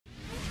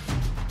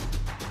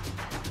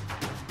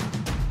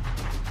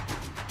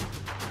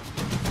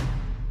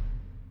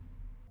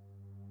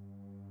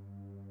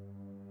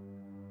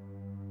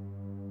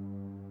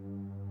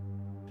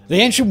The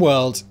ancient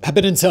world had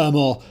been in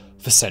turmoil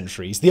for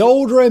centuries. The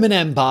old Roman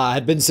Empire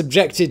had been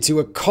subjected to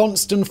a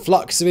constant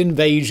flux of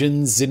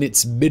invasions in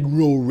its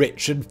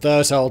mineral-rich and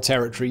fertile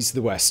territories to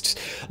the west.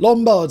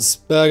 Lombards,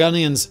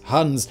 Burgundians,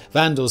 Huns,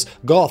 Vandals,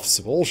 Goths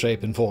of all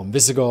shape and form,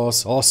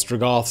 Visigoths,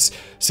 Ostrogoths,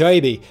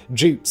 Suebi,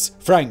 Jutes,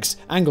 Franks,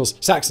 Angles,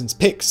 Saxons,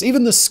 Picts,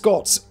 even the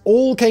Scots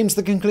all came to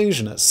the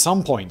conclusion at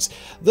some point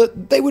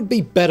that they would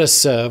be better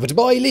served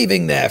by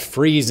leaving their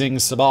freezing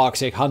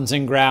subarctic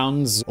hunting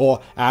grounds or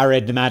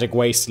arid nomadic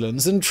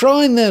wastelands and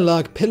trying their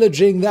luck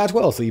pillaging that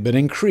wealthy but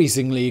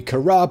increasingly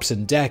corrupt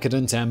and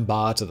decadent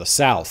empire to the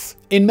south.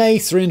 In May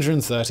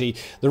 330,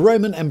 the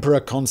Roman Emperor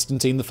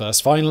Constantine I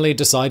finally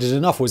decided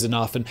enough was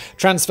enough and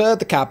transferred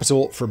the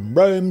capital from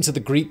Rome to the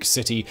Greek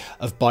city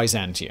of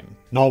Byzantium.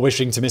 Not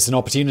wishing to miss an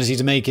opportunity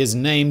to make his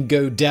name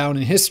go down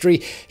in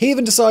history, he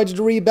even decided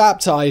to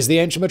rebaptize the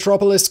ancient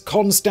metropolis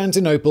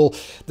Constantinople,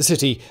 the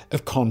city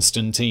of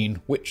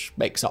Constantine, which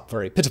makes up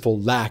for a pitiful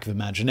lack of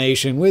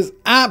imagination with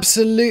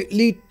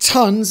absolutely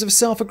tons of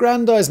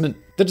self-aggrandizement.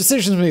 The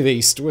decision to move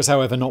east was,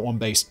 however, not one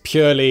based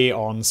purely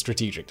on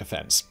strategic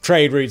defense.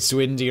 Trade routes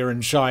to India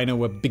and China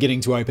were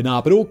beginning to open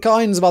up, and all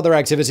kinds of other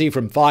activity,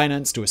 from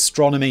finance to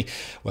astronomy,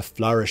 were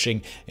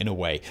flourishing in a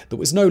way that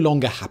was no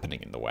longer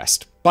happening in the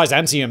West.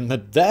 Byzantium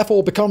had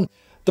therefore become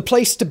the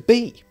place to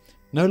be,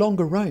 no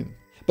longer Rome.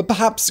 But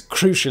perhaps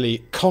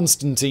crucially,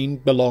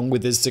 Constantine, along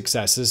with his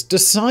successors,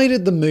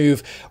 decided the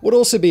move would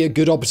also be a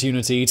good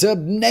opportunity to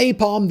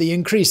napalm the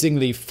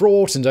increasingly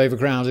fraught and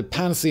overcrowded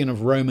pantheon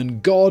of Roman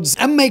gods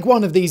and make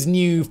one of these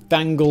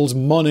new-fangled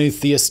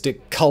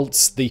monotheistic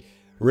cults the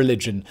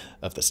religion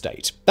of the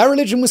state. That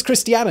religion was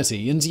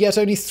Christianity, and yet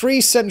only 3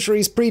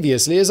 centuries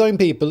previously his own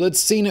people had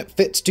seen it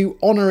fit to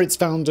honor its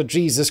founder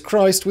Jesus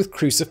Christ with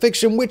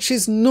crucifixion, which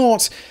is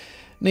not,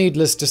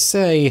 needless to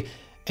say,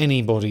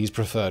 anybody's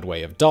preferred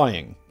way of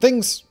dying.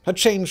 Things had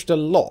changed a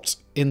lot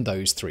in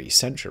those 3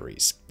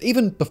 centuries.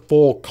 Even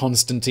before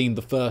Constantine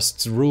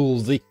I's rule,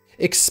 the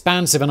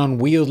expansive and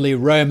unwieldy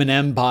Roman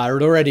Empire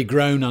had already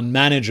grown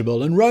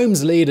unmanageable, and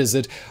Rome's leaders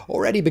had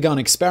already begun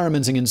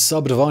experimenting in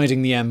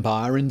subdividing the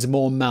empire into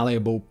more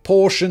malleable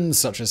portions,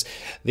 such as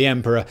the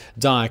Emperor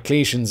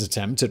Diocletian's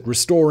attempt at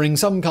restoring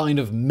some kind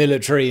of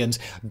military and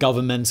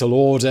governmental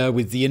order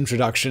with the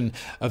introduction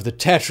of the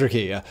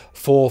Tetrarchy, a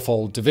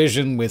 4-fold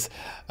division with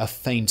a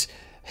faint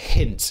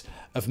hint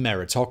of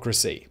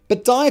meritocracy.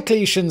 But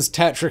Diocletian's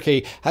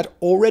Tetrarchy had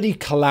already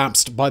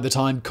collapsed by the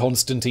time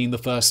Constantine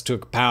I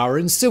took power,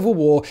 and civil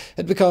war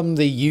had become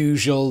the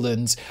usual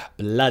and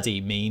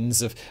bloody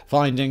means of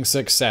finding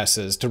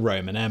successors to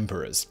Roman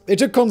emperors. It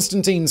took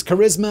Constantine's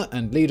charisma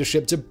and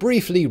leadership to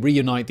briefly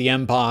reunite the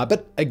empire,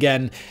 but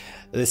again,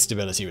 this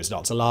stability was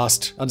not to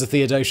last. Under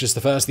Theodosius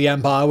I, the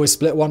empire was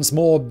split once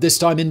more, this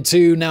time in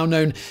 2, now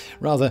known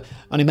rather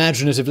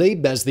unimaginatively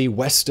as the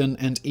Western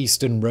and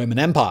Eastern Roman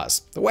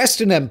Empires. The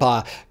Western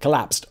Empire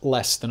collapsed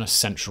less than a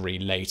century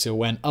later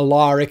when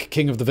Alaric,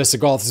 king of the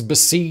Visigoths,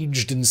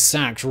 besieged and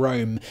sacked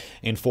Rome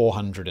in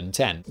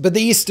 410. But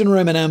the Eastern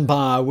Roman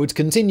Empire would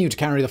continue to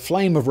carry the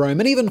flame of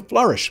Rome and even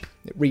flourish.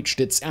 It reached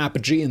its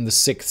apogee in the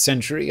 6th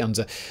century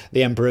under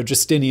the Emperor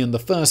Justinian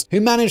I, who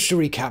managed to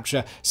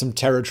recapture some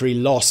territory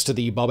lost to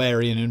the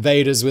barbarian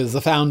invaders with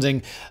the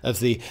founding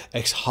of the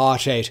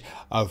Exarchate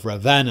of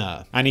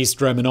Ravenna, an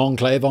East Roman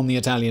enclave on the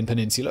Italian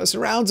peninsula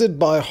surrounded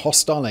by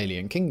hostile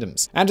alien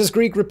kingdoms. And as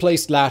Greek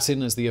replaced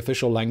Latin as the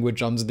official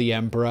language under the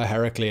Emperor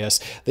Heraclius,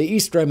 the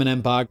East Roman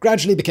Empire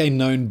gradually became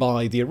known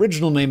by the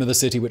original name of the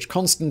city which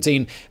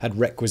Constantine had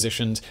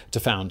requisitioned to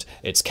found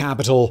its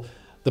capital,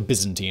 the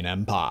Byzantine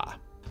Empire.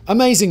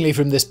 Amazingly,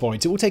 from this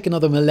point, it will take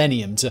another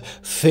millennium to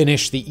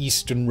finish the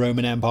Eastern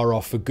Roman Empire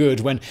off for good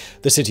when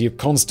the city of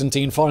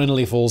Constantine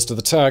finally falls to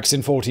the Turks in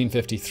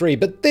 1453.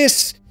 But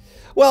this,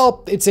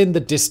 well, it's in the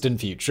distant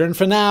future, and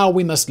for now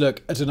we must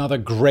look at another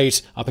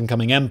great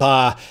up-and-coming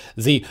empire,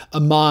 the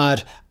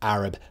Umayyad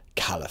Arab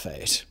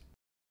Caliphate.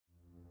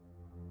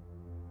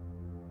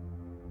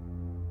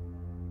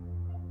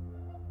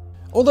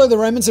 Although the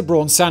Romans had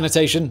brought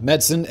sanitation,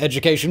 medicine,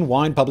 education,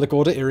 wine, public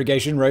order,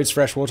 irrigation, roads,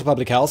 freshwater,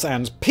 public health,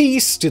 and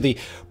peace to the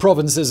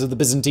provinces of the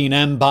Byzantine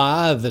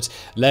Empire that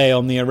lay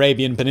on the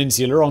Arabian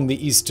Peninsula along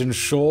the eastern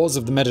shores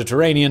of the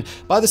Mediterranean,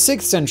 by the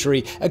 6th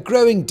century, a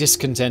growing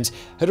discontent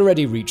had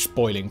already reached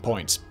boiling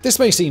point. This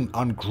may seem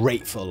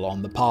ungrateful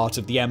on the part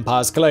of the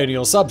empire's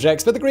colonial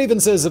subjects, but the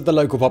grievances of the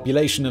local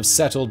population of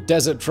settled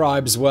desert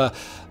tribes were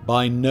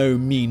by no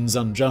means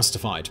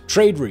unjustified.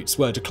 Trade routes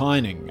were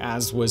declining,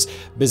 as was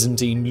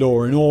Byzantine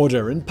law and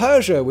order, and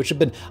Persia, which had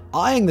been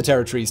eyeing the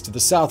territories to the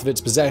south of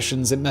its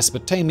possessions in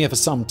Mesopotamia for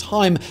some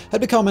time,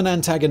 had become an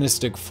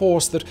antagonistic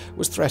force that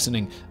was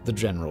threatening the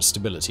general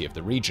stability of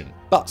the region.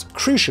 But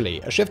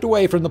crucially, a shift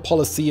away from the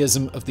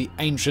polytheism of the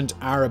ancient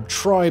Arab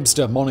tribes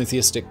to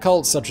monotheistic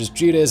cults such as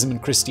Judaism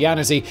and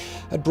Christianity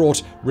had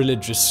brought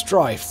religious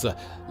strife, the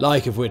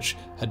like of which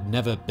had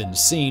never been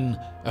seen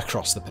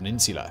across the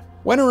peninsula.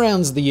 When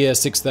around the year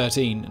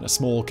 613, in a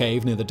small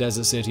cave near the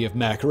desert city of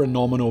Mecca, a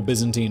nominal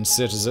Byzantine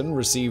citizen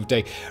received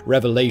a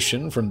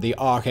revelation from the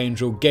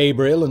archangel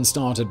Gabriel and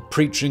started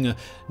preaching a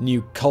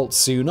new cult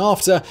soon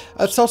after,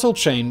 a subtle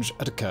change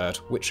had occurred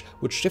which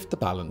would shift the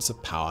balance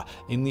of power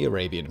in the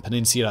Arabian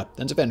Peninsula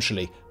and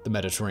eventually the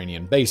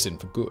Mediterranean basin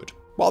for good.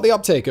 While the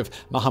uptake of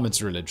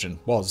Muhammad's religion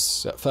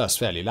was at first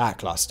fairly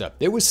lackluster,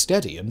 it was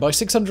steady, and by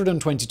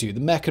 622 the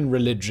Meccan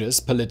religious,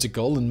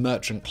 political, and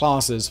merchant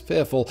classes,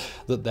 fearful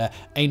that their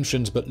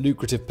ancient but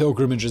lucrative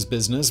pilgrimages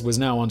business was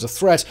now under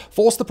threat,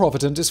 forced the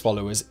Prophet and his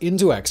followers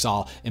into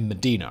exile in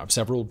Medina of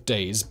several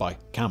days by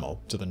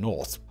camel to the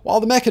north. While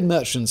the Meccan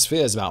merchants'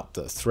 fears about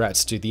the threat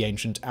to the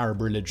ancient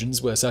Arab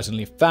religions were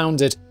certainly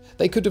founded,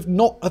 they could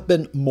not have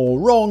been more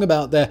wrong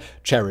about their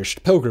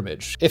cherished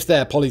pilgrimage. If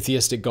their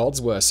polytheistic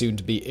gods were soon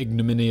to be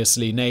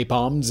ignominiously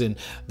napalmed in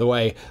the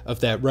way of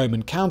their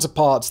Roman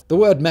counterparts, the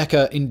word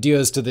Mecca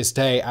endures to this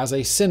day as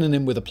a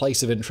synonym with a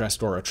place of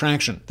interest or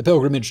attraction. The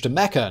pilgrimage to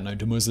Mecca, known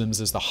to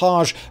Muslims as the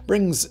Hajj,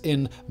 brings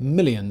in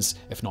millions,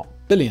 if not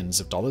billions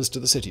of dollars to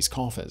the city's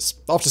coffers.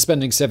 After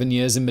spending 7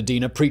 years in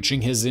Medina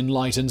preaching his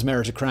enlightened,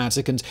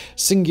 meritocratic, and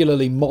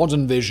singularly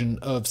modern vision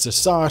of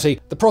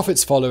society, the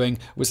Prophet's following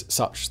was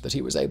such that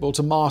he was able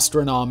to master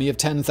an army of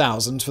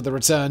 10,000 for the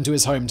return to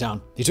his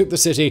hometown. He took the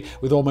city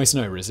with almost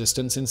no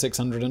resistance in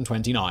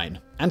 629.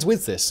 And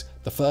with this,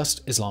 the first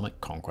Islamic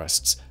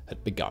conquests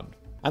had begun.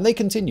 And they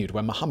continued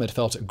when Muhammad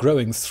felt a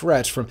growing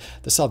threat from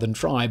the southern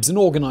tribes and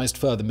organized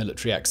further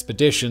military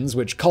expeditions,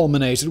 which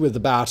culminated with the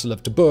Battle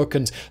of Tabuk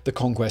and the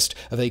conquest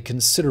of a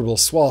considerable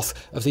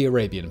swath of the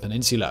Arabian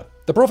Peninsula.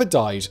 The Prophet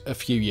died a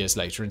few years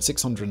later in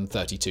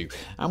 632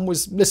 and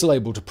was little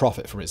able to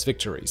profit from his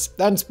victories.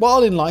 And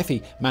while in life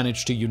he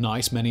managed to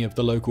unite many of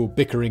the local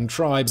bickering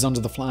tribes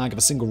under the flag of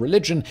a single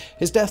religion,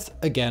 his death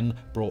again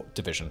brought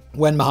division.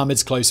 When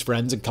Muhammad's close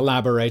friend and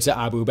collaborator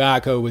Abu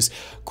Bakr was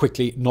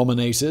quickly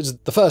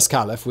nominated, the first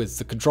caliph, with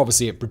the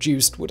controversy it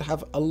produced, would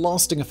have a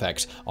lasting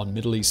effect on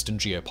Middle Eastern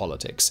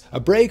geopolitics. A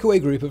breakaway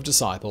group of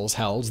disciples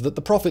held that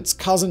the Prophet's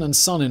cousin and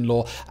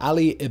son-in-law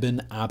Ali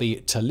ibn Abi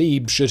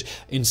Talib should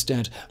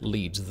instead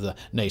lead the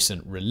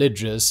nascent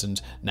religious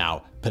and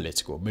now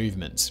political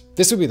movement.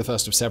 This would be the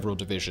first of several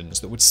divisions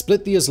that would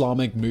split the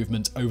Islamic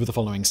movement over the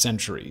following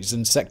centuries,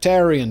 and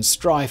sectarian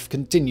strife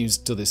continues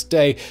to this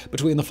day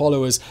between the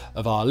followers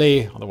of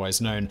Ali,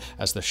 otherwise known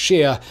as the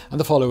Shia, and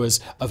the followers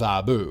of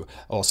Abu,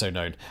 also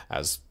known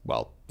as,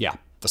 well, yeah,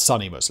 the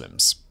Sunni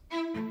Muslims.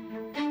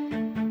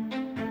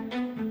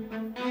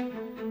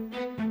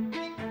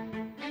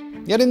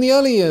 Yet in the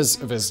early years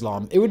of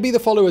Islam, it would be the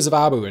followers of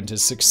Abu and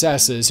his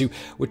successors who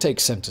would take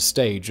center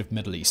stage of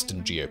Middle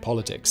Eastern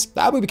geopolitics.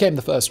 Abu became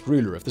the first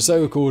ruler of the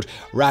so-called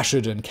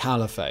Rashidun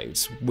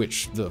Caliphate,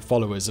 which the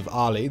followers of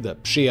Ali, the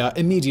Shia,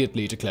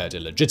 immediately declared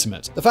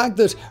illegitimate. The fact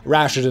that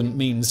Rashidun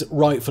means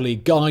rightfully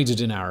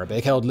guided in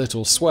Arabic held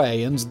little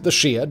sway, and the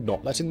Shia,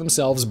 not letting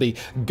themselves be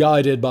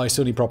guided by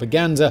Sunni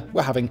propaganda,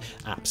 were having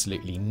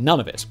absolutely none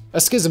of it. A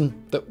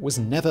schism that was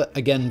never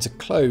again to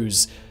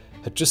close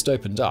had just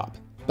opened up.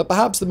 But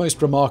perhaps the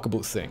most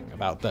remarkable thing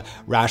about the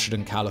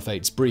Rashidun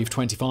Caliphate's brief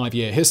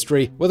 25-year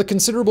history were the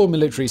considerable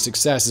military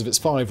successes of its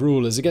 5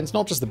 rulers against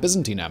not just the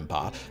Byzantine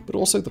Empire, but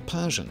also the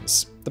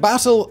Persians. The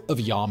Battle of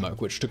Yarmouk,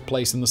 which took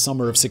place in the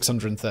summer of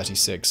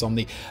 636 on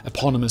the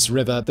eponymous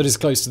river that is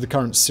close to the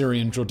current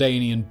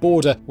Syrian-Jordanian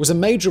border, was a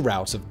major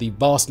rout of the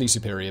vastly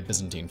superior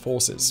Byzantine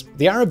forces.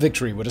 The Arab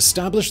victory would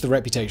establish the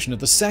reputation of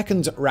the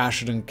second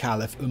Rashidun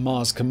Caliph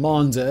Umar's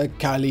commander,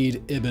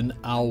 Khalid ibn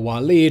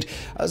al-Walid,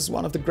 as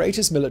one of the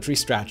greatest military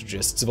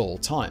strategists of all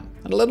time.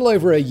 And a little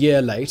over a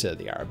year later,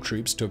 the Arab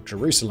troops took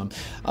Jerusalem.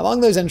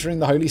 Among those entering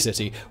the holy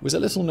city was a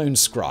little-known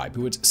scribe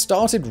who had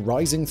started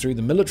rising through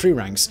the military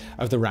ranks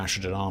of the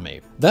Rashidun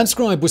army. That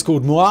scribe was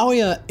called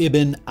Muawiyah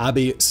ibn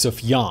Abi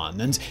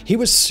Sufyan, and he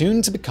was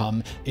soon to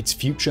become its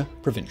future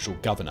provincial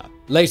governor.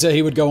 Later,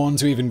 he would go on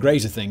to even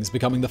greater things,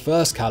 becoming the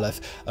first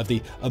caliph of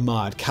the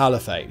Umayyad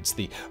Caliphate,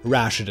 the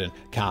Rashidun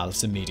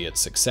Caliph's immediate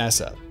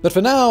successor. But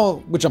for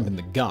now, we're jumping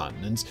the gun,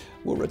 and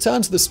we'll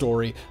return to the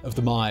story of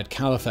the Umayyad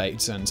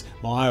Caliphate and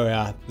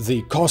Muawiyah,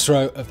 the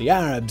Khosrow of the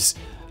Arabs,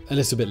 a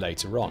little bit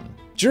later on.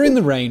 During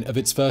the reign of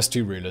its first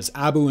 2 rulers,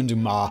 Abu and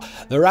Umar,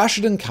 the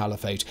Rashidun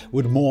Caliphate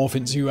would morph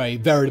into a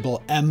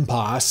veritable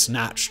empire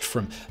snatched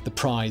from the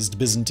prized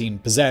Byzantine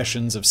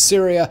possessions of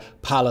Syria,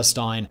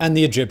 Palestine, and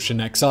the Egyptian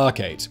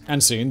Exarchate.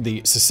 And soon,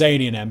 the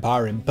Sasanian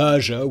Empire in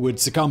Persia would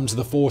succumb to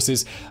the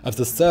forces of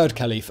the 3rd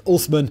Caliph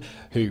Uthman,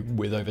 who,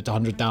 with over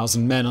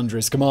 100,000 men under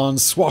his command,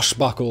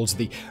 swashbuckled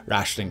the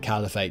Rashidun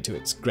Caliphate to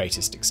its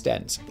greatest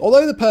extent.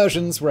 Although the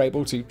Persians were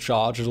able to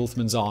charge at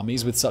Uthman's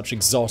armies with such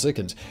exotic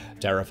and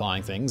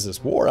terrifying things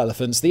as war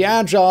elephants, the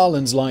agile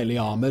and lightly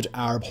armored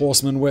Arab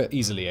horsemen were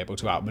easily able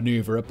to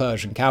outmaneuver a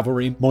Persian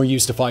cavalry more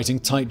used to fighting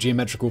tight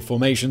geometrical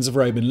formations of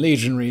Roman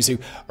legionaries who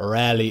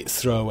rarely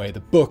throw away the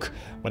book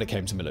when it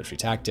came to military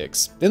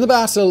tactics. In the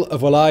Battle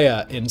of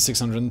Walaya in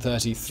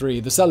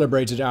 633, the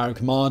celebrated Arab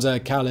commander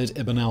Khalid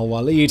ibn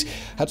al-Walid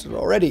had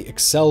already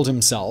excelled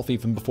himself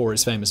even before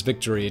his famous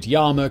victory at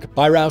Yarmouk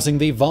by routing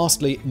the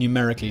vastly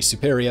numerically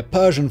superior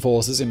Persian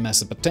forces in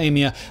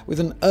Mesopotamia with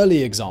an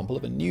early example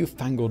of a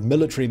newfangled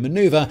military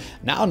maneuver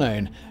now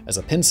known as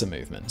a pincer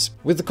movement.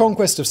 With the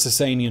conquest of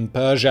Sasanian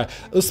Persia,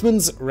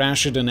 Uthman's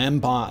Rashidun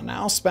Empire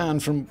now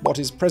spanned from what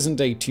is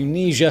present-day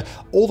Tunisia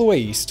all the way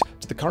east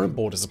to the current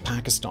borders of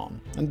Pakistan.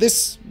 And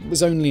this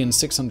was only in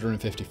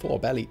 654,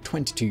 barely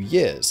 22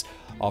 years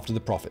after the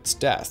Prophet's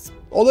death.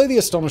 Although the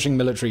astonishing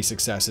military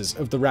successes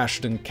of the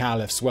Rashidun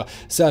caliphs were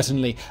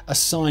certainly a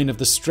sign of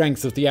the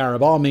strength of the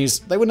Arab armies,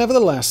 they were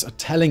nevertheless a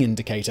telling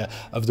indicator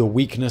of the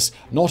weakness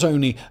not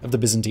only of the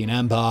Byzantine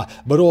Empire,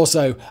 but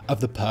also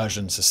of the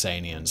Persian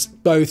Sasanians.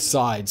 Both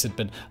sides had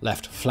been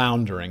left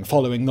floundering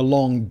following the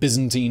long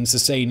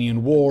Byzantine-Sasanian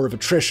war of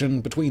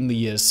attrition between the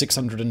years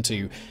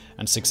 602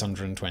 and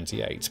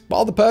 628.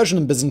 While the Persian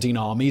and Byzantine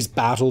armies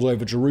battled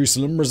over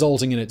Jerusalem,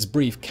 resulting in its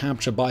brief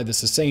capture by the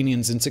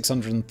Sasanians in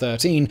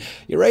 613,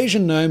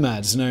 Eurasian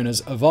nomads known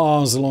as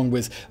Avars, along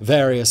with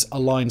various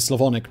aligned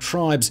Slavonic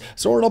tribes,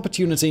 saw an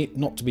opportunity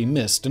not to be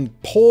missed and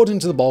poured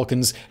into the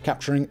Balkans,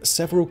 capturing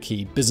several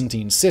key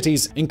Byzantine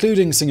cities,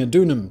 including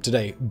Singidunum,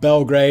 today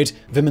Belgrade,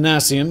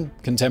 Viminacium,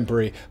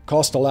 contemporary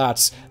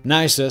Kostolac,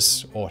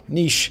 Nisus, or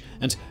Nish,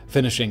 and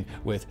finishing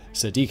with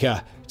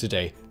Sedika,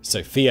 today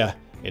Sofia,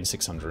 in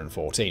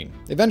 614.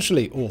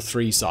 Eventually, all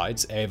three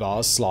sides,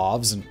 Avars,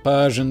 Slavs, and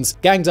Persians,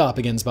 ganged up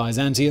against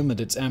Byzantium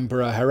and its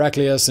emperor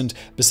Heraclius and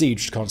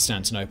besieged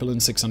Constantinople in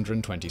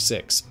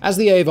 626. As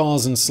the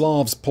Avars and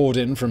Slavs poured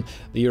in from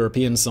the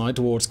European side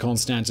towards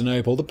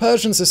Constantinople, the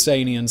Persian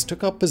Sasanians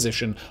took up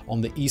position on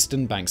the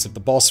eastern banks of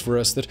the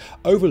Bosphorus that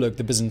overlooked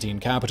the Byzantine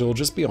capital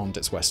just beyond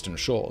its western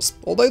shores.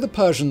 Although the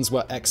Persians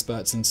were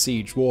experts in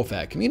siege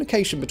warfare,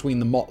 communication between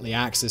the motley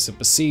axis of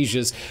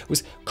besiegers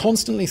was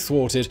constantly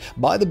thwarted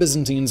by the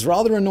Byzantines'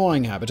 rather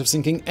annoying habit of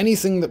sinking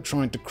anything that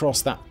tried to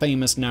cross that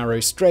famous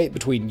narrow strait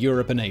between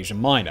Europe and Asia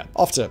Minor.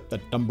 After a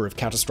number of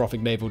catastrophic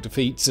naval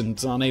defeats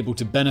and unable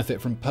to benefit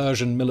from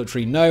Persian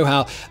military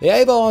know-how, the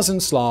Avars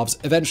and Slavs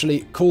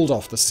eventually called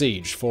off the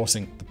siege,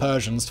 forcing the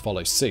Persians to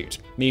follow suit.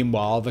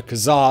 Meanwhile, the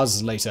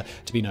Khazars, later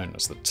to be known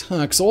as the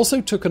Turks, also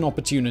took an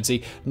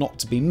opportunity not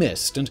to be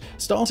missed and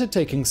started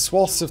taking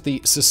swaths of the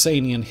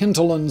Sasanian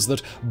hinterlands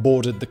that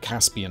bordered the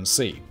Caspian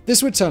Sea.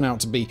 This would turn out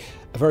to be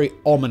a very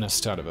ominous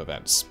turn of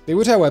events. It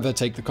would, however,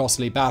 take the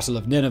costly Battle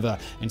of Nineveh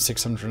in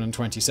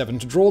 627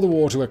 to draw the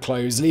war to a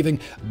close, leaving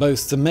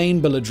both the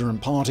main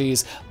belligerent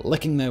parties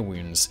licking their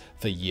wounds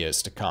for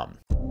years to come.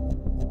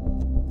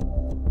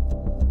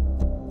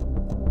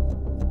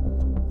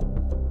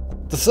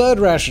 The third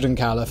Rashidun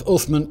Caliph,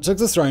 Uthman, took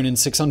the throne in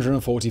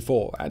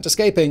 644 and,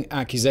 escaping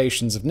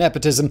accusations of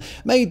nepotism,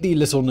 made the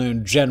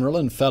little-known general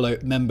and fellow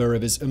member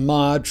of his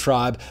Umayyad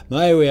tribe,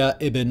 Muawiyah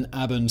ibn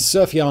Abu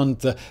Sufyan,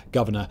 the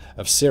governor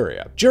of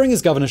Syria. During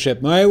his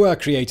governorship,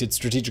 Muawiyah created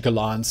strategic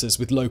alliances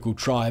with local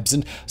tribes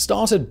and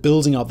started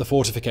building up the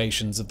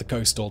fortifications of the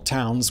coastal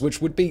towns,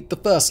 which would be the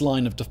first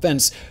line of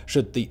defense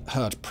should the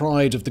hurt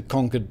pride of the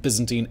conquered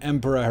Byzantine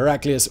emperor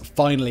Heraclius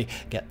finally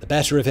get the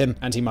better of him,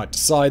 and he might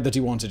decide that he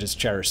wanted his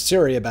cherished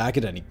Syria back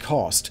at any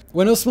cost.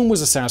 When Uthman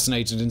was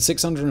assassinated in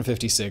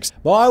 656,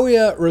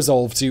 Muawiyah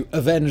resolved to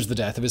avenge the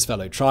death of his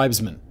fellow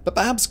tribesmen. But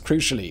perhaps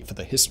crucially for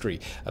the history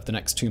of the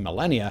next 2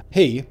 millennia,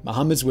 he,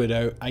 Muhammad's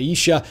widow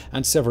Aisha,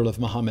 and several of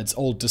Muhammad's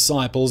old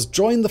disciples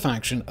joined the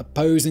faction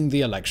opposing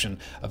the election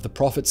of the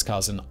Prophet's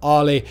cousin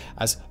Ali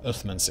as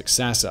Uthman's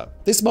successor.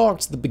 This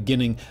marked the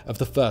beginning of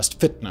the First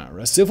Fitna,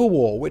 a civil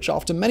war which,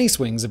 after many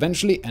swings,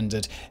 eventually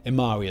ended in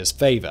Muawiyah's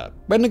favor.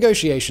 When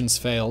negotiations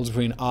failed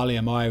between Ali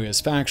and Muawiyah's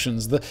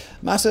factions, the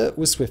matter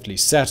was swiftly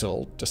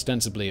settled,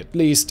 ostensibly at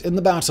least, in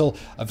the Battle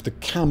of the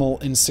Camel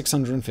in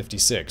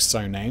 656,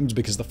 so named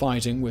because the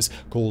fighting was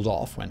called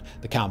off when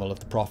the camel of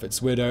the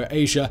Prophet's widow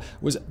Aisha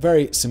was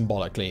very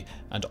symbolically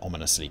and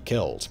ominously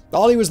killed.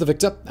 Ali was the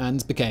victor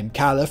and became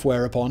caliph,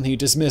 whereupon he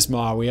dismissed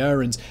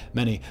Muawiyah and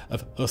many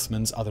of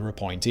Uthman's other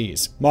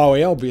appointees.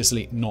 Muawiyah,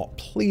 obviously not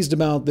pleased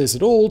about this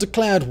at all,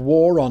 declared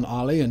war on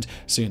Ali, and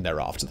soon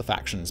thereafter the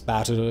factions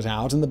battled it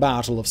out in the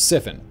Battle of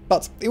Siffin.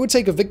 But it would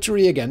take a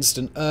victory against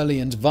an early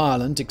and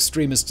violent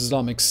extremist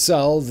Islamic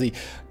cell, the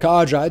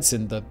Kharjites,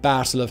 in the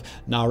Battle of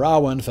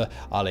Nahrawan for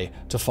Ali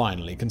to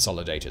finally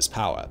consolidate his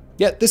power.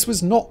 Yet this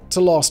was not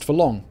to last for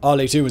long.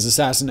 Ali too was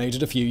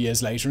assassinated a few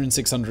years later in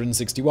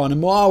 661,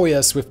 and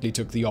Muawiyah swiftly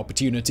took the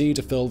opportunity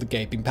to fill the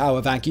gaping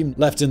power vacuum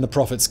left in the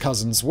Prophet's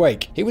cousin's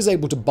wake. He was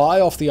able to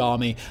buy off the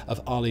army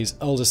of Ali's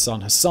eldest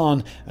son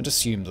Hassan and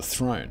assume the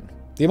throne.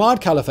 The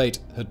Umayyad Caliphate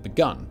had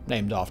begun,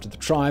 named after the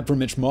tribe from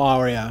which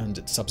Muawiyah and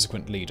its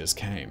subsequent leaders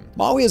came.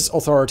 Muawiyah's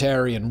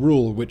authoritarian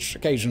rule, which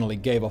occasionally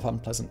gave off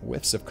unpleasant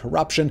whiffs of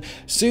corruption,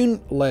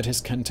 soon led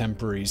his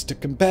contemporaries to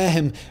compare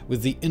him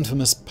with the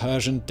infamous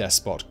Persian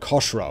despot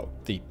Khosrow,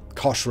 the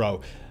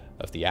Khosrow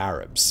of the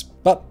Arabs.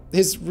 But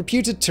his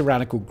reputed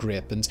tyrannical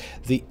grip and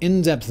the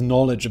in-depth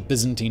knowledge of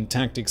Byzantine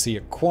tactics he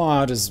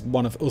acquired as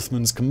one of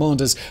Uthman's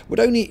commanders would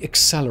only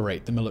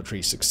accelerate the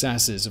military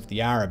successes of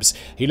the Arabs.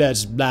 He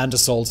led land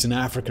assaults in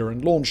Africa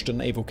and launched a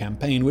naval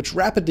campaign which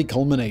rapidly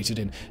culminated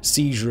in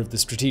seizure of the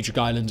strategic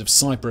island of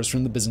Cyprus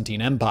from the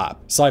Byzantine Empire.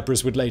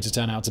 Cyprus would later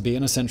turn out to be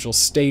an essential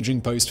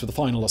staging post for the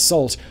final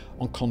assault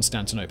on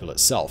Constantinople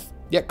itself.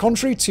 Yet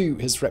contrary to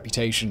his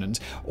reputation, and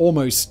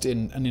almost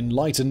in an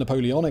enlightened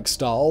Napoleonic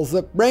style,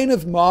 the reign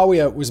of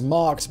Muawiyah was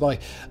marked by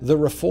the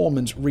reform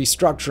and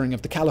restructuring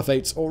of the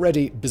caliphate's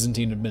already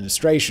Byzantine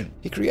administration.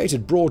 He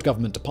created broad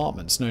government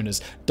departments known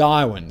as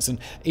diawans and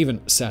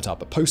even set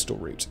up a postal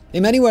route.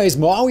 In many ways,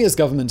 Muawiyah's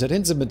government had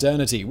hints of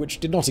modernity which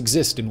did not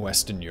exist in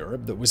Western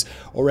Europe, that was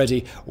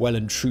already well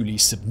and truly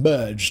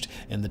submerged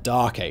in the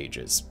Dark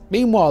Ages.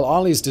 Meanwhile,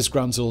 Ali's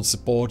disgruntled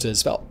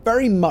supporters felt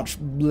very much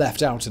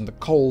left out in the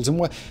cold and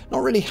were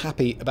not really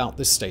happy about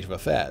this state of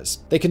affairs.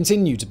 They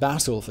continued to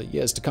battle for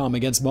years to come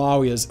against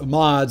Muawiyah's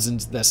Umayyads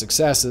and their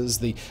successors,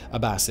 the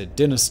Abbasid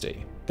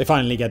dynasty. They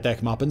finally get their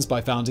comeuppance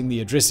by founding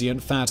the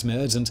Idrisian,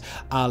 Fatimid, and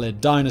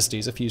Alid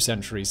dynasties a few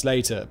centuries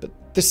later, but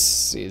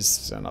this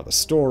is another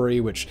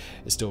story which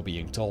is still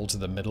being told to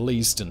the Middle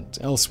East and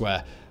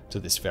elsewhere to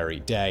this very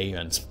day,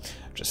 and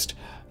just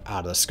out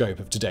of the scope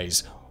of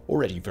today's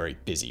already very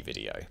busy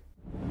video.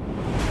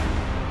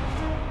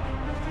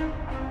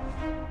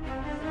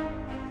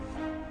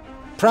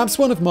 Perhaps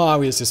one of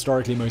Muawiyah's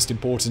historically most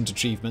important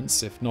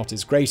achievements, if not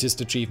his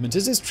greatest achievement,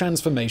 is his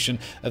transformation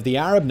of the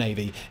Arab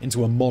navy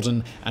into a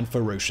modern and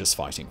ferocious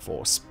fighting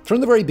force. From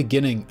the very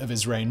beginning of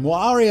his reign,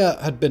 Muawiyah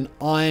had been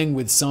eyeing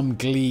with some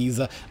glee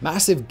the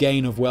massive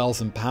gain of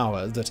wealth and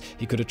power that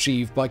he could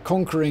achieve by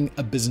conquering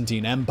a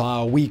Byzantine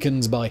empire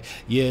weakened by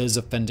years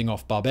of fending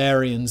off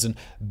barbarians and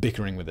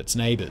bickering with its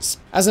neighbors.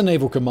 As a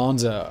naval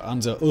commander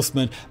under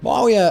Uthman,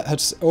 Muawiyah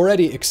had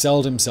already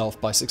excelled himself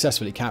by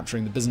successfully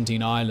capturing the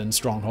Byzantine island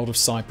stronghold of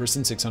Cyprus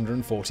in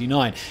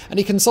 649, and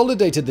he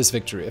consolidated this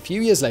victory a few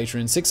years later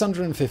in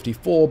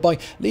 654 by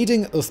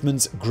leading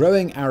Uthman's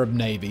growing Arab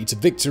navy to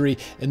victory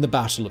in the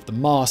Battle of the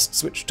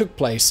Masts, which took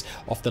place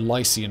off the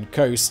Lycian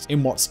coast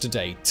in what's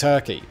today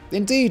Turkey.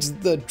 Indeed,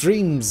 the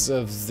dreams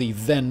of the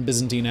then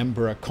Byzantine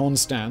Emperor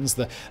Constans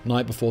the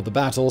night before the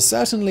battle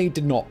certainly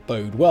did not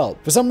bode well.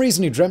 For some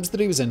reason, he dreamt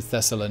that he was in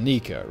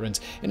Thessalonica, and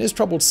in his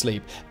troubled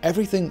sleep,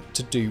 everything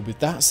to do with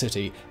that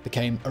city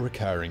became a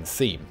recurring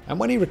theme. And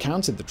when he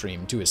recounted the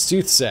dream to his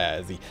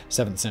soothsayer, the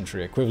 7th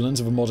century equivalent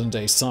of a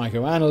modern-day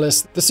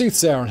psychoanalyst, the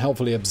soothsayer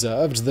unhelpfully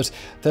observed that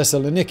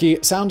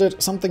Thessaloniki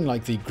sounded something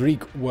like the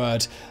Greek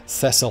word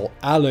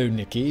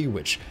Thessaloniki,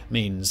 which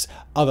means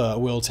other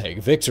will take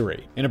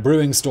victory. In a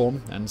brewing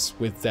storm, and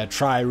with their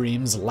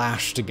triremes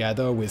lashed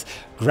together with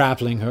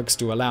grappling hooks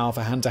to allow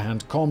for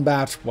hand-to-hand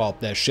combat, while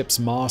their ship's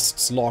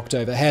masts locked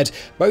overhead,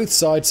 both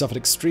sides suffered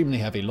extremely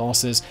heavy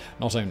losses,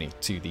 not only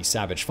to the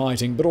savage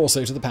fighting, but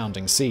also to the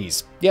pounding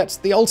seas. Yet,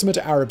 the ultimate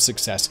Arab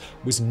success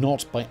was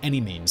not by any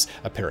means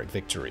a Pyrrhic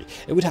victory.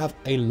 It would have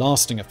a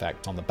lasting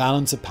effect on the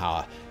balance of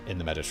power in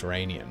the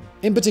Mediterranean.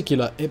 In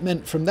particular, it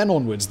meant from then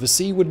onwards the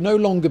sea would no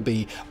longer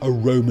be a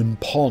Roman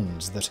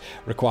pond that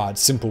required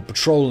simple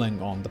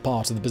patrolling on the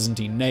part of the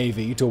Byzantine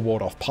navy to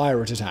ward off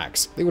pirate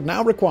attacks. It would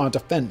now require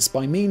defense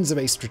by means of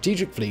a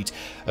strategic fleet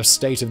of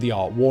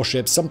state-of-the-art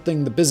warships,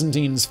 something the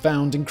Byzantines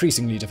found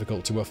increasingly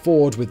difficult to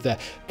afford with their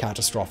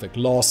catastrophic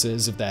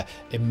losses of their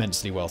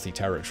immensely wealthy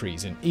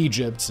territories in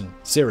Egypt and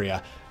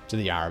Syria to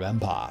the Arab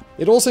Empire.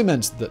 It also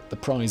meant that the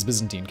prized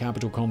Byzantine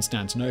capital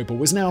Constantinople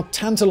was now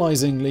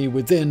tantalizingly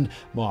within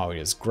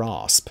Muawiyah's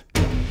grasp.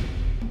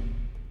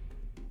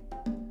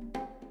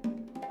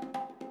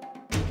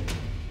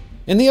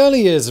 In the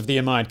early years of the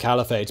Umayyad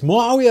Caliphate,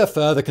 Muawiyah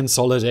further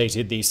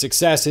consolidated the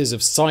successes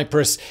of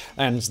Cyprus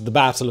and the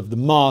Battle of the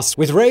Mast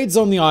with raids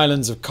on the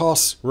islands of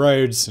Kos,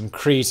 Rhodes, and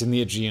Crete in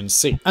the Aegean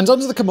Sea. And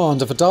under the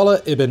command of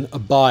Abdallah ibn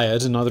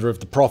Ubayd, another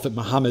of the Prophet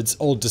Muhammad's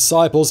old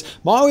disciples,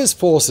 Muawiyah's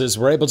forces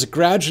were able to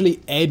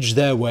gradually edge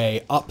their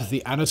way up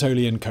the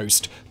Anatolian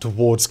coast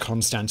towards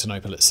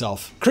Constantinople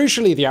itself.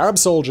 Crucially, the Arab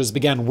soldiers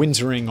began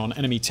wintering on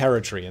enemy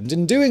territory, and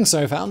in doing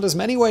so found as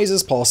many ways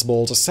as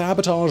possible to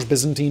sabotage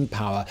Byzantine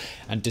power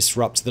and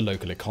disrupt the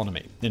local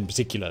economy. In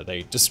particular,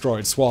 they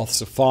destroyed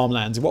swaths of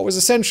farmland in what was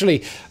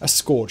essentially a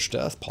scorched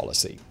earth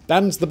policy.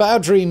 And the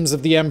bad dreams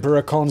of the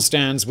Emperor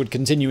Constans would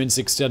continue in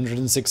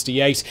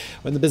 668,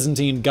 when the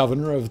Byzantine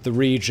governor of the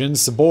region,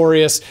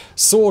 Saborius,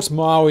 sought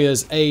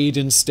Muawiyah's aid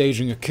in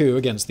staging a coup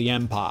against the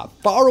empire.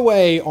 Far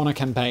away on a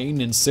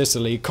campaign in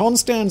Sicily,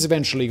 Constans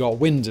eventually got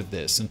wind of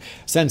this and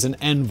sent an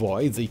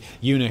envoy, the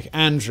eunuch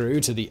Andrew,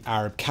 to the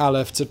Arab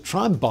caliph to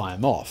try and buy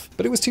him off.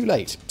 But it was too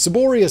late.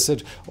 Saborius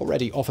had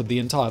already offered the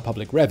entire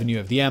public revenue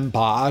of the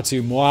empire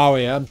to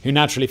Muawiyah, who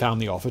naturally found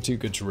the offer too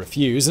good to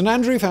refuse, and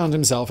Andrew found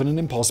himself in an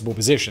impossible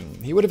position.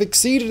 invasion. He would have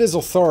exceeded his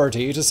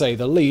authority, to say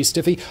the least,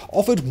 if he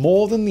offered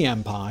more than the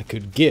empire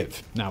could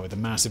give. Now, with the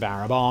massive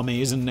Arab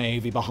armies and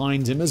navy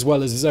behind him, as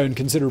well as his own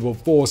considerable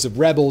force of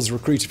rebels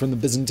recruited from the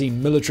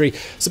Byzantine military,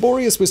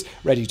 Siborius was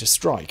ready to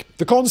strike.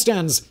 For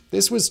Constans,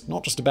 this was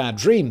not just a bad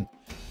dream,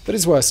 but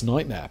his worst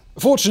nightmare.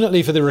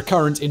 Fortunately for the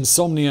recurrent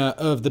insomnia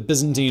of the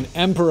Byzantine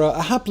emperor,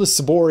 a hapless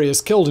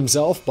Siborius killed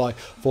himself by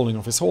falling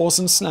off his horse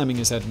and slamming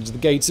his head into the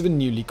gates of a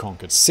newly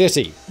conquered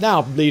city.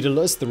 Now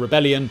leaderless, the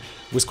rebellion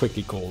was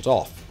quickly called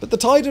off. But the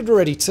tide had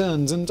already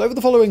turned, and over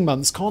the following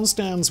months,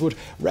 Constans would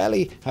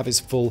rarely have his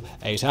full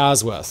 8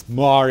 hours worth.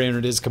 Muawiyah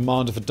and his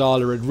commander for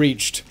Dala had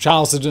reached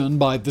Chalcedon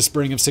by the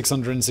spring of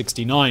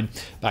 669.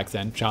 Back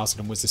then,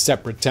 Chalcedon was a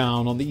separate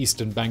town on the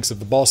eastern banks of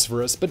the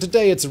Bosphorus, but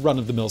today it's a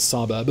run-of-the-mill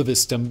suburb of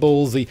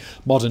Istanbul, the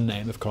modern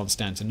name of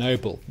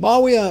Constantinople.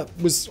 Muawiyah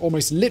was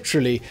almost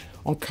literally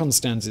on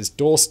Constance's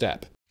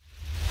doorstep.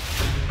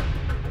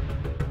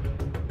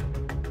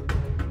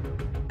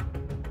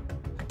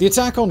 The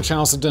attack on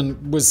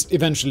Chalcedon was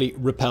eventually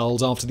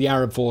repelled after the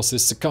Arab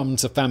forces succumbed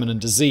to famine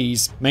and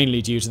disease,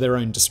 mainly due to their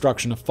own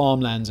destruction of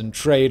farmlands and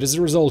trade as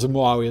a result of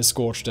Muawiyah's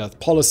scorched earth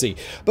policy.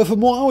 But for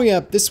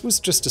Muawiyah, this was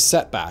just a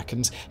setback,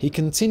 and he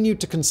continued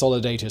to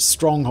consolidate his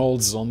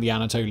strongholds on the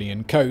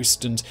Anatolian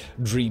coast and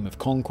dream of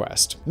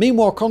conquest.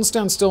 Meanwhile,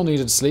 Constans still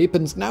needed sleep,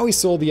 and now he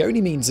saw the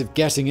only means of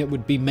getting it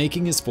would be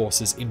making his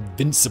forces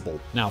invincible.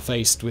 Now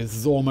faced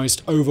with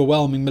almost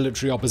overwhelming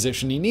military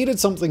opposition, he needed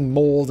something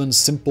more than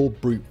simple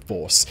brute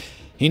force.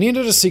 He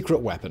needed a secret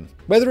weapon.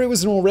 Whether it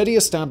was an already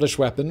established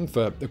weapon,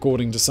 for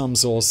according to some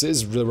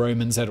sources, the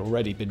Romans had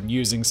already been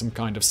using some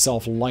kind of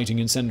self-lighting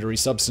incendiary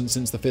substance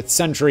since the 5th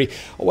century,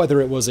 or whether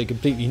it was a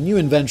completely new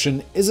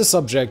invention, is a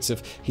subject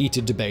of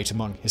heated debate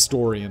among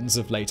historians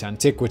of late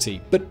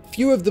antiquity. But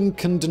few of them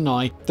can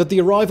deny that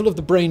the arrival of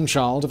the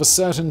brainchild of a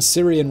certain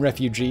Syrian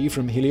refugee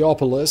from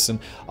Heliopolis, an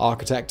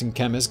architect and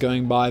chemist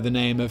going by the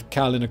name of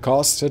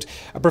Callinicos, had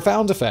a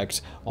profound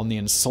effect on the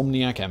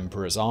insomniac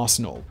emperor's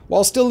arsenal.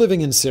 While still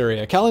living in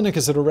Syria,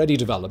 Callinicos had already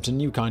developed a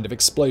new kind of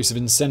explosive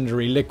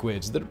incendiary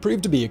liquid that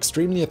proved to be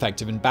extremely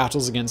effective in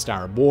battles against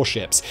Arab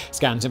warships.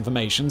 Scant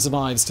information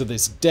survives to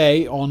this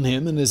day on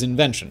him and his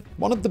invention.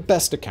 One of the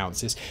best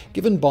accounts is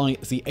given by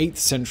the 8th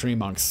century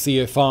monk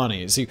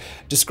Theophanes, who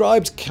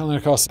described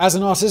Callinicos as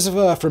an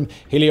artificer from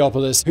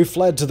Heliopolis who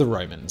fled to the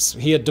Romans.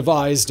 He had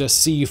devised a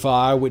sea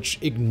fire which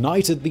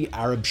ignited the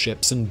Arab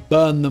ships and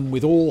burned them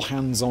with all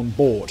hands on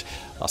board.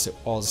 Thus it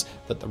was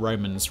that the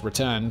Romans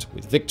returned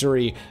with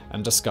victory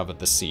and discovered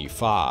the sea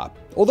fire.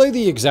 Although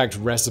the exact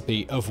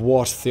recipe of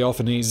what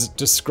Theophanes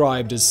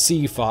described as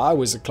sea fire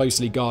was a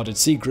closely guarded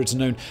secret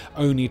known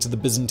only to the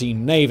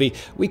Byzantine navy,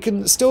 we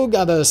can still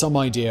gather some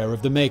idea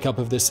of the makeup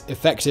of this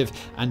effective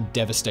and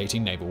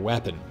devastating naval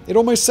weapon. It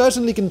almost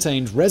certainly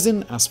contained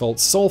resin, asphalt,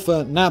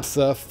 sulfur,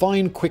 naphtha,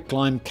 fine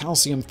quicklime,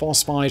 calcium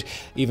phosphide,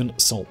 even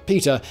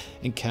saltpeter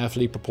in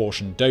carefully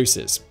proportioned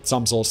doses.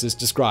 Some sources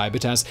describe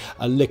it as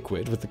a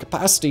liquid with the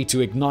capacity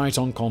to ignite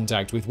on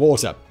contact with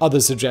water.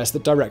 Others suggest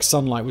that direct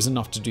sunlight was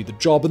enough to do the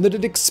job and that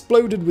it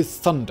exploded with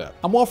thunder.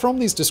 And while from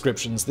these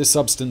descriptions this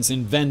substance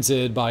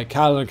invented by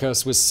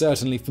Callinicos was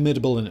certainly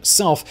formidable in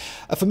itself,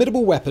 a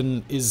formidable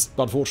weapon is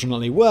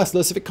unfortunately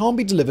worthless if it can't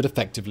be delivered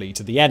effectively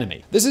to the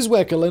enemy. This is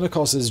where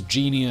Callinicos'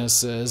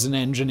 genius as an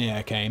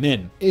engineer came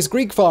in. His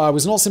Greek fire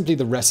was not simply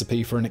the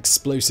recipe for an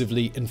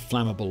explosively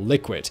inflammable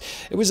liquid,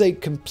 it was a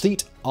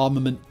complete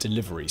armament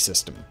delivery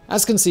system.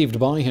 As conceived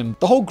by him,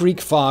 the whole Greek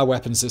fire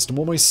weapon system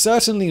almost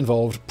certainly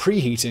involved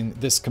preheating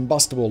this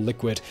combustible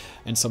liquid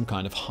in some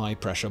kind of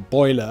high-pressure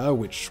boiler,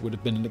 which would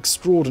have been an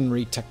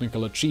extraordinary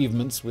technical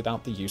achievement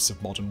without the use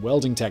of modern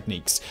welding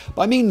techniques.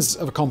 By means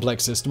of a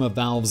complex system of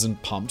valves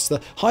and pumps, the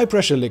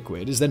high-pressure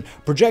liquid is then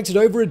projected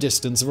over a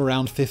distance of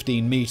around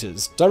 15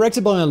 meters,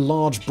 directed by a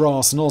large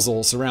brass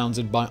nozzle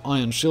surrounded by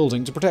iron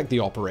shielding to protect the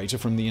operator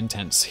from the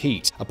intense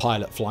heat. A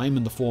pilot flame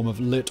in the form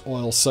of lit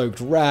oil-soaked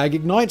rag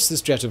ignites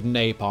this jet of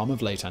napalm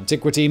of late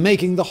antiquity,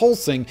 making the whole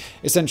thing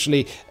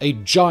essentially a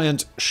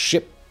giant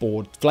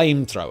shipboard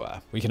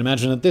flamethrower. We can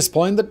imagine at this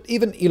point that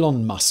even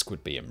Elon Musk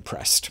would be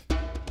impressed.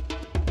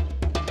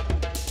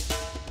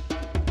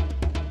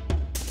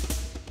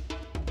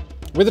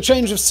 With a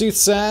change of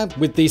soothsayer,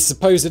 with the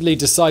supposedly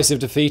decisive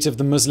defeat of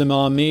the Muslim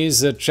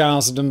armies at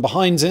Chalcedon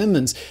behind him,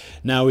 and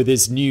now with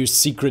his new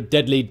secret,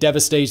 deadly,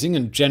 devastating,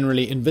 and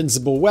generally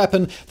invincible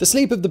weapon, the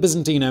sleep of the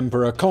Byzantine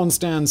Emperor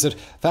Constans had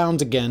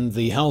found again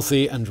the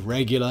healthy and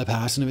regular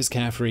pattern of his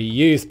carefree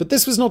youth. But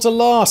this was not to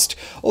last.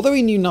 Although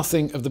he knew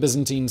nothing of the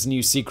Byzantines'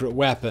 new secret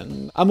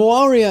weapon,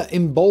 Muawiyah,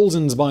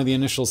 emboldened by the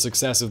initial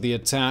success of the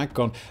attack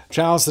on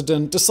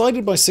Chalcedon,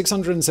 decided by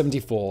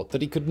 674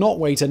 that he could not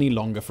wait any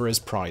longer for his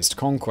prized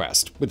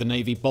conquest. With the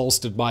navy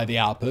bolstered by the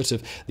output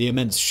of the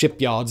immense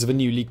shipyards of a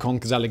newly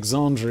conquered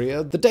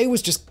Alexandria, the day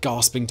was just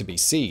gasping to be be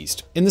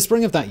seized. In the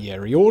spring of that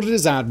year, he ordered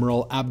his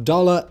admiral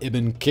Abdullah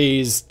ibn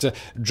Qais to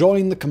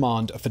join the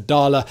command of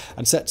Fadala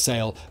and set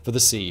sail for the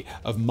Sea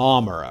of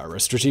Marmara, a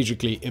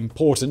strategically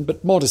important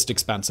but modest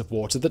expanse of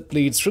water that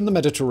leads from the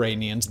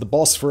Mediterranean to the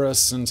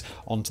Bosphorus and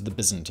onto the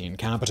Byzantine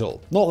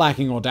capital. Not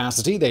lacking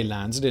audacity, they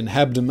landed in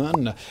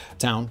Hebdomon, a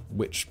town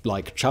which,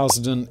 like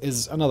Chalcedon,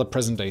 is another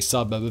present-day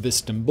suburb of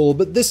Istanbul,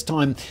 but this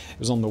time it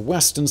was on the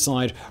western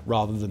side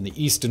rather than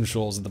the eastern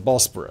shores of the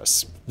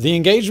Bosporus. The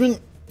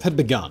engagement had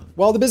begun.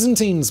 While the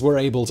Byzantines were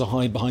able to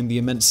hide behind the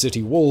immense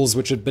city walls,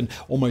 which had been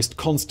almost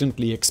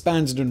constantly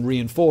expanded and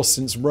reinforced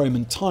since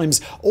Roman times,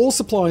 all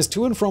supplies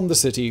to and from the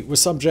city were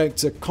subject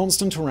to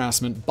constant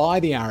harassment by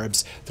the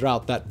Arabs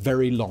throughout that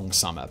very long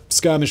summer.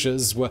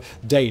 Skirmishes were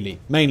daily,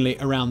 mainly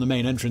around the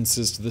main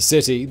entrances to the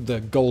city,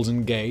 the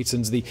Golden Gate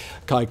and the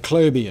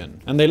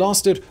Cyclopean, and they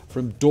lasted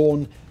from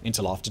dawn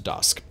until after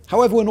dusk.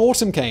 However, when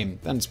autumn came,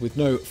 and with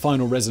no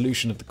final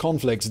resolution of the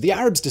conflict, the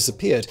Arabs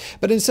disappeared,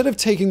 but instead of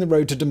taking the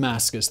road to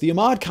Damascus, the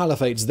Umayyad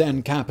Caliphate's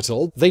then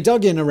capital, they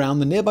dug in around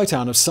the nearby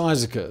town of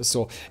Cyzicus,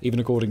 or even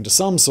according to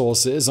some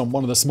sources, on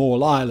one of the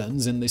small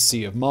islands in the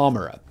Sea of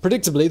Marmara.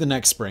 Predictably, the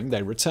next spring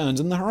they returned,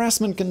 and the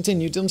harassment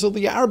continued until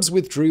the Arabs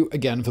withdrew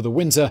again for the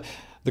winter,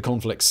 the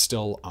conflict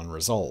still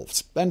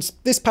unresolved. And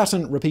this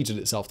pattern repeated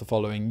itself the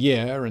following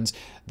year and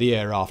the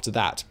year after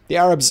that. The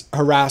Arabs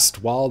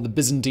harassed while the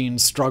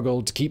Byzantines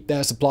struggled to keep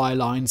their supply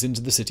lines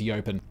into the city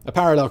open. A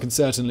parallel can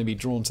certainly be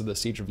drawn to the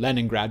siege of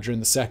Leningrad during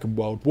the Second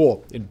World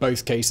War. In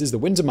both cases, the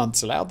winter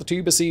months allowed the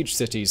two besieged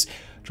cities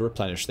to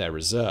replenish their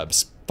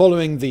reserves.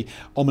 Following the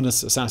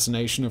ominous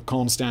assassination of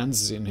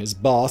Constans in his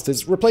bath,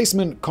 his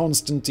replacement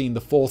Constantine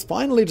IV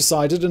finally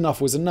decided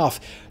enough was enough.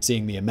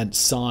 Seeing the immense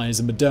size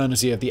and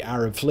modernity of the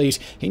Arab fleet,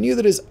 he knew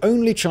that his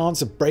only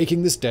chance of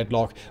breaking this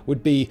deadlock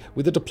would be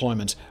with the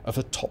deployment of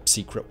a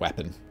top-secret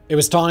weapon. It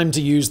was time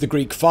to use the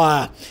Greek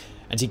fire,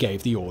 and he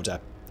gave the order.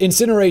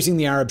 Incinerating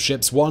the Arab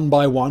ships one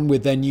by one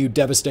with their new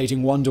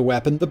devastating wonder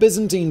weapon, the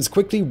Byzantines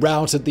quickly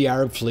routed the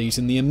Arab fleet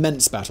in the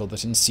immense battle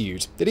that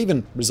ensued. It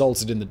even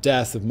resulted in the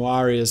death of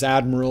Muawiyah's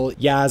admiral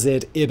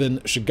Yazid ibn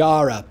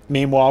Shagara.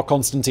 Meanwhile,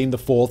 Constantine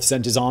IV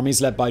sent his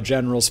armies led by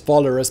generals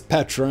Phalaris,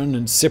 Petron,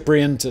 and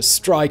Cyprian to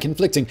strike,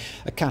 inflicting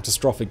a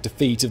catastrophic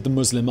defeat of the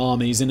Muslim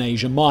armies in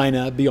Asia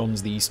Minor beyond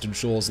the eastern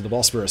shores of the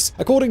Bosphorus.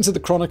 According to the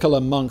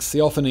chronicler monk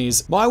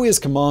Theophanes, Muawiyah's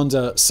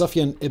commander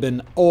Sufyan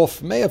ibn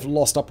Auf may have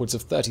lost upwards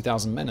of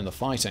 30,000 men in the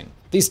fighting.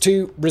 These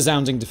two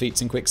resounding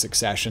defeats in quick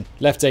succession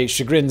left a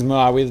chagrined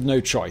Muawiyah with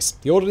no choice.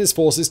 He ordered his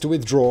forces to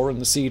withdraw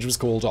and the siege was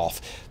called off.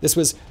 This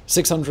was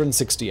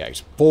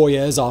 668, 4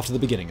 years after the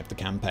beginning of the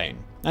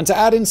campaign. And to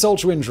add insult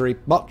to injury,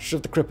 much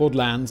of the crippled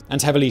land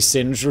and heavily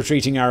singed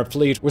retreating Arab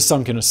fleet was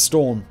sunk in a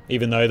storm.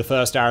 Even though the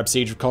first Arab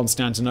siege of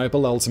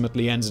Constantinople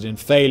ultimately ended in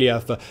failure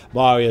for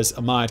Muawiyah's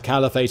Umayyad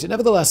Caliphate, it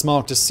nevertheless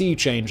marked a sea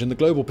change in the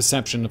global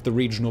perception of the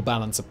regional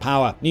balance of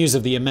power. News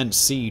of the immense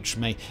siege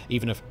may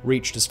even have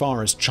reached as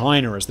far as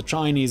China, as the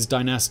Chinese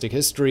dynastic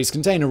histories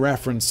contain a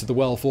reference to the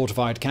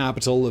well-fortified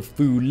capital of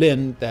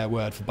Fulin, their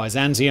word for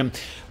Byzantium,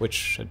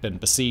 which had been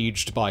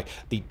besieged by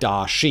the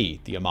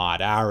Dashi, the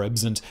Umayyad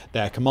Arabs, and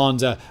their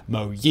commander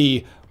Mo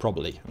Yi,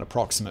 probably an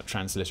approximate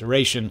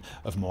transliteration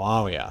of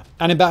Muawiyah.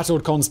 An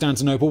embattled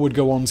Constantinople would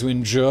go on to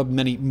endure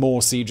many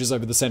more sieges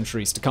over the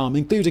centuries to come,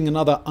 including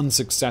another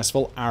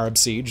unsuccessful Arab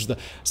siege, the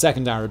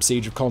Second Arab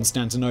Siege of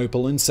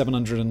Constantinople in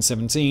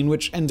 717,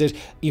 which ended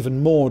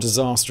even more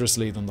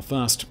disastrously than the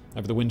first.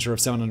 Over the winter of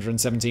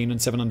 717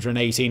 and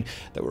 718,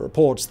 there were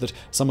reports that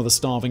some of the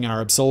starving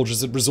Arab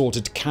soldiers had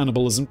resorted to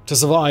cannibalism to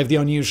survive the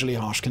unusually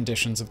harsh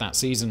conditions of that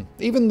season.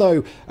 Even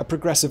though a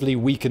progressively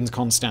weakened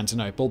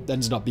Constantinople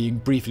ended up being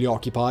briefly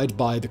occupied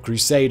by the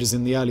Crusaders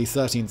in the early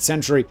 13th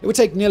century, it would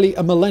take nearly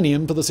a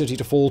millennium for the city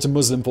to fall to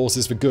Muslim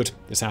forces for good.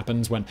 This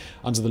happened when,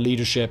 under the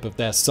leadership of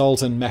their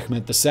Sultan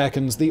Mehmed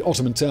II, the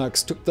Ottoman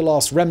Turks took the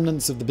last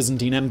remnants of the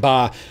Byzantine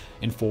Empire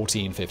in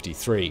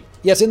 1453.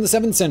 Yet in the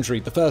 7th century,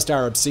 the first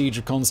Arab siege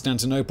of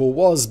Constantinople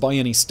was, by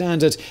any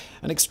standard,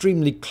 an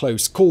extremely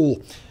close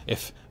call.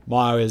 If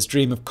Muawiyah's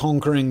dream of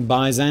conquering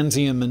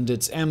Byzantium and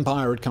its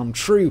empire had come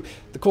true,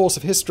 the course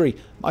of history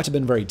might have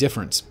been very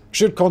different.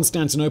 Should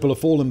Constantinople have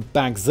fallen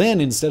back then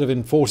instead of in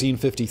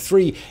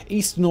 1453,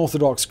 Eastern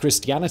Orthodox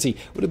Christianity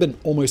would have been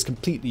almost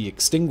completely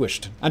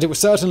extinguished. And it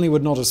certainly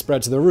would not have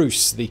spread to the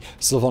Rus, the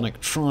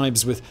Slavonic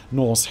tribes with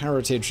Norse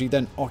heritage who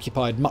then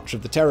occupied much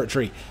of the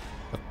territory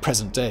of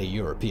present-day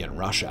European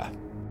Russia.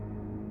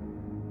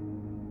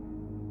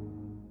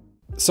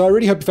 So I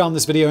really hope you found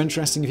this video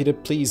interesting. If you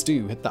did, please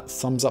do hit that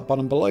thumbs up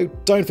button below.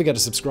 Don't forget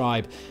to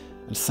subscribe,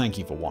 and thank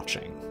you for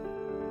watching.